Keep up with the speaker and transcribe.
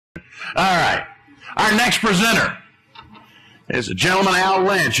All right. Our next presenter is a gentleman, Al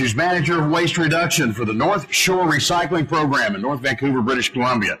Lynch, who's manager of waste reduction for the North Shore Recycling Program in North Vancouver, British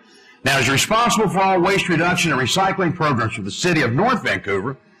Columbia. Now, he's responsible for all waste reduction and recycling programs for the city of North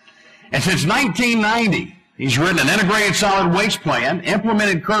Vancouver. And since 1990, he's written an integrated solid waste plan,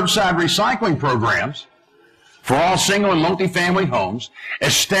 implemented curbside recycling programs for all single and multifamily homes,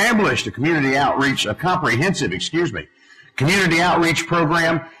 established a comprehensive community outreach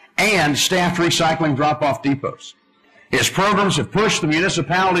program, and staffed recycling drop-off depots. His programs have pushed the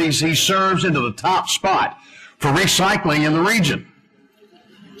municipalities he serves into the top spot for recycling in the region.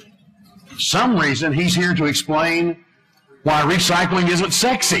 For some reason, he's here to explain why recycling isn't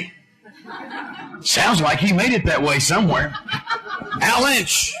sexy. Sounds like he made it that way somewhere. Al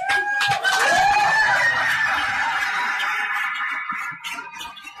Lynch.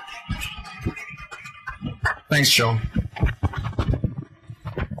 Thanks, Joe.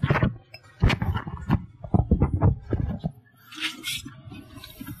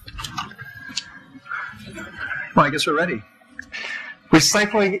 Well, I guess we're ready.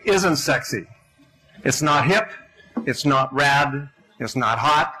 Recycling isn't sexy. It's not hip. It's not rad. It's not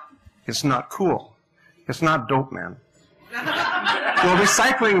hot. It's not cool. It's not dope, man. Will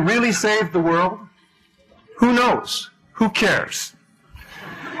recycling really save the world? Who knows? Who cares?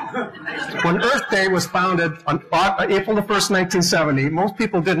 When Earth Day was founded on April the 1st, 1970, most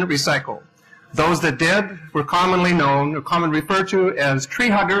people didn't recycle. Those that did were commonly referred to as tree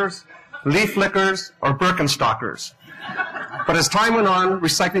huggers, leaf lickers, or Birkenstockers. But as time went on,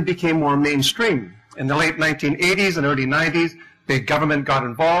 recycling became more mainstream. In the late 1980s and early 90s, big government got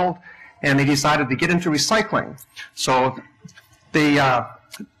involved, and they decided to get into recycling. So they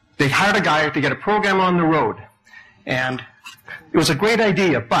hired a guy to get a program on the road. And it was a great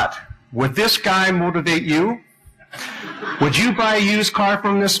idea, but would this guy motivate you? Would you buy a used car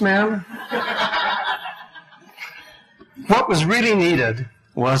from this man? What was really needed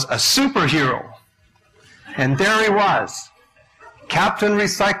was a superhero. And there he was, Captain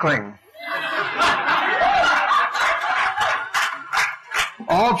Recycling.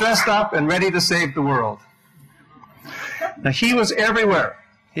 All dressed up and ready to save the world. Now, he was everywhere.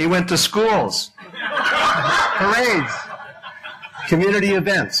 He went to schools, parades, community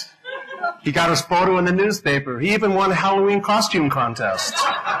events. He got his photo in the newspaper. He even won a Halloween costume contest.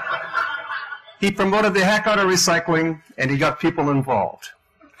 He promoted the heck out of recycling, and he got people involved.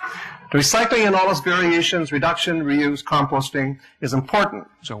 The recycling in all its variations, reduction, reuse, composting, is important.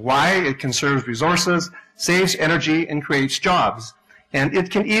 So why? It conserves resources, saves energy, and creates jobs. And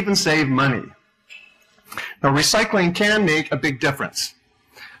it can even save money. Now, recycling can make a big difference.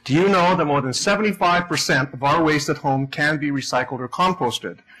 Do you know that more than 75% of our waste at home can be recycled or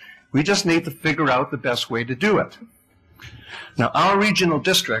composted? We just need to figure out the best way to do it. Now, our regional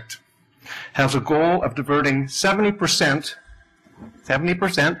district has a goal of diverting 70%,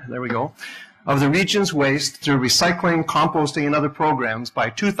 there we go, of the region's waste through recycling, composting, and other programs by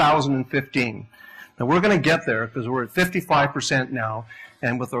 2015. Now, we're going to get there because we're at 55% now,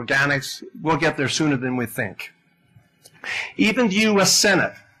 and with organics, we'll get there sooner than we think. Even the U.S.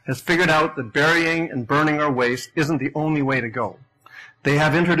 Senate has figured out that burying and burning our waste isn't the only way to go. They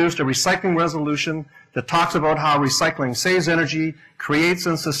have introduced a recycling resolution that talks about how recycling saves energy, creates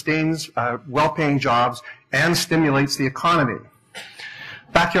and sustains well-paying jobs, and stimulates the economy.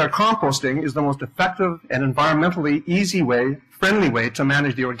 Backyard composting is the most effective and environmentally friendly way to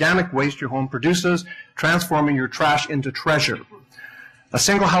manage the organic waste your home produces, transforming your trash into treasure. A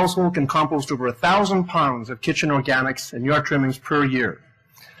single household can compost over 1,000 pounds of kitchen organics and yard trimmings per year.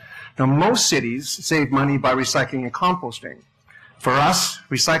 Now, most cities save money by recycling and composting. For us,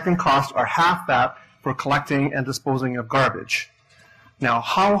 recycling costs are half that for collecting and disposing of garbage. Now,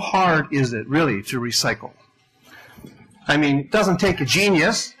 how hard is it really to recycle? I mean, it doesn't take a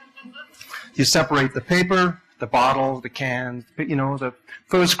genius. You separate the paper, the bottles, the cans, the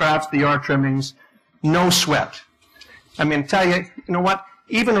food scraps, the yard trimmings. No sweat. I mean, tell you, you know what?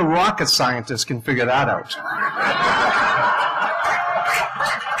 Even a rocket scientist can figure that out.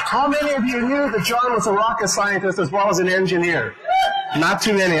 How many of you knew that John was a rocket scientist as well as an engineer? Not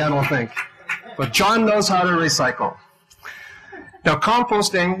too many, I don't think. But John knows how to recycle. Now,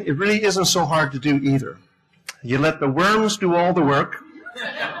 composting, it really isn't so hard to do either. You let the worms do all the work,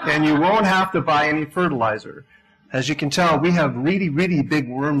 and you won't have to buy any fertilizer. As you can tell, we have really, really big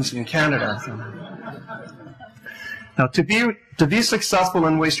worms in Canada. Now, to be successful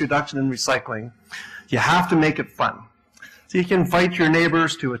in waste reduction and recycling, you have to make it fun. So you can invite your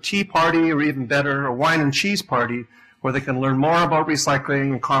neighbors to a tea party, or even better, a wine and cheese party, where they can learn more about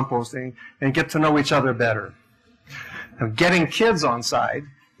recycling and composting and get to know each other better. Now, getting kids on side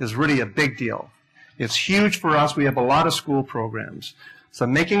is really a big deal. It's huge for us. We have a lot of school programs. So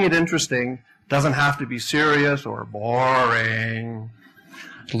making it interesting doesn't have to be serious or boring.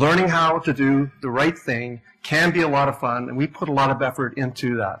 Learning how to do the right thing can be a lot of fun, and we put a lot of effort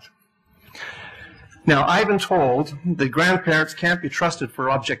into that. Now, I've been told that grandparents can't be trusted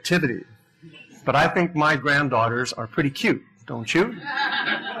for objectivity, but I think my granddaughters are pretty cute, don't you?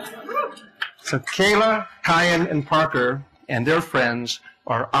 So Kayla, Kyan, and Parker and their friends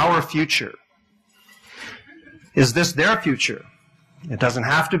are our future. Is this their future? It doesn't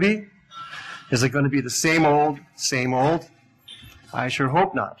have to be. Is it going to be the same old, same old? I sure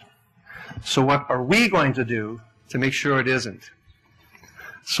hope not. So what are we going to do to make sure it isn't?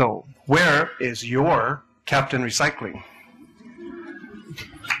 So where is your Captain Recycling?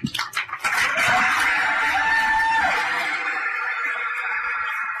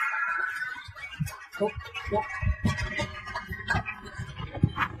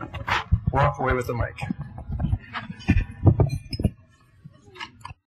 Walk away with the mic.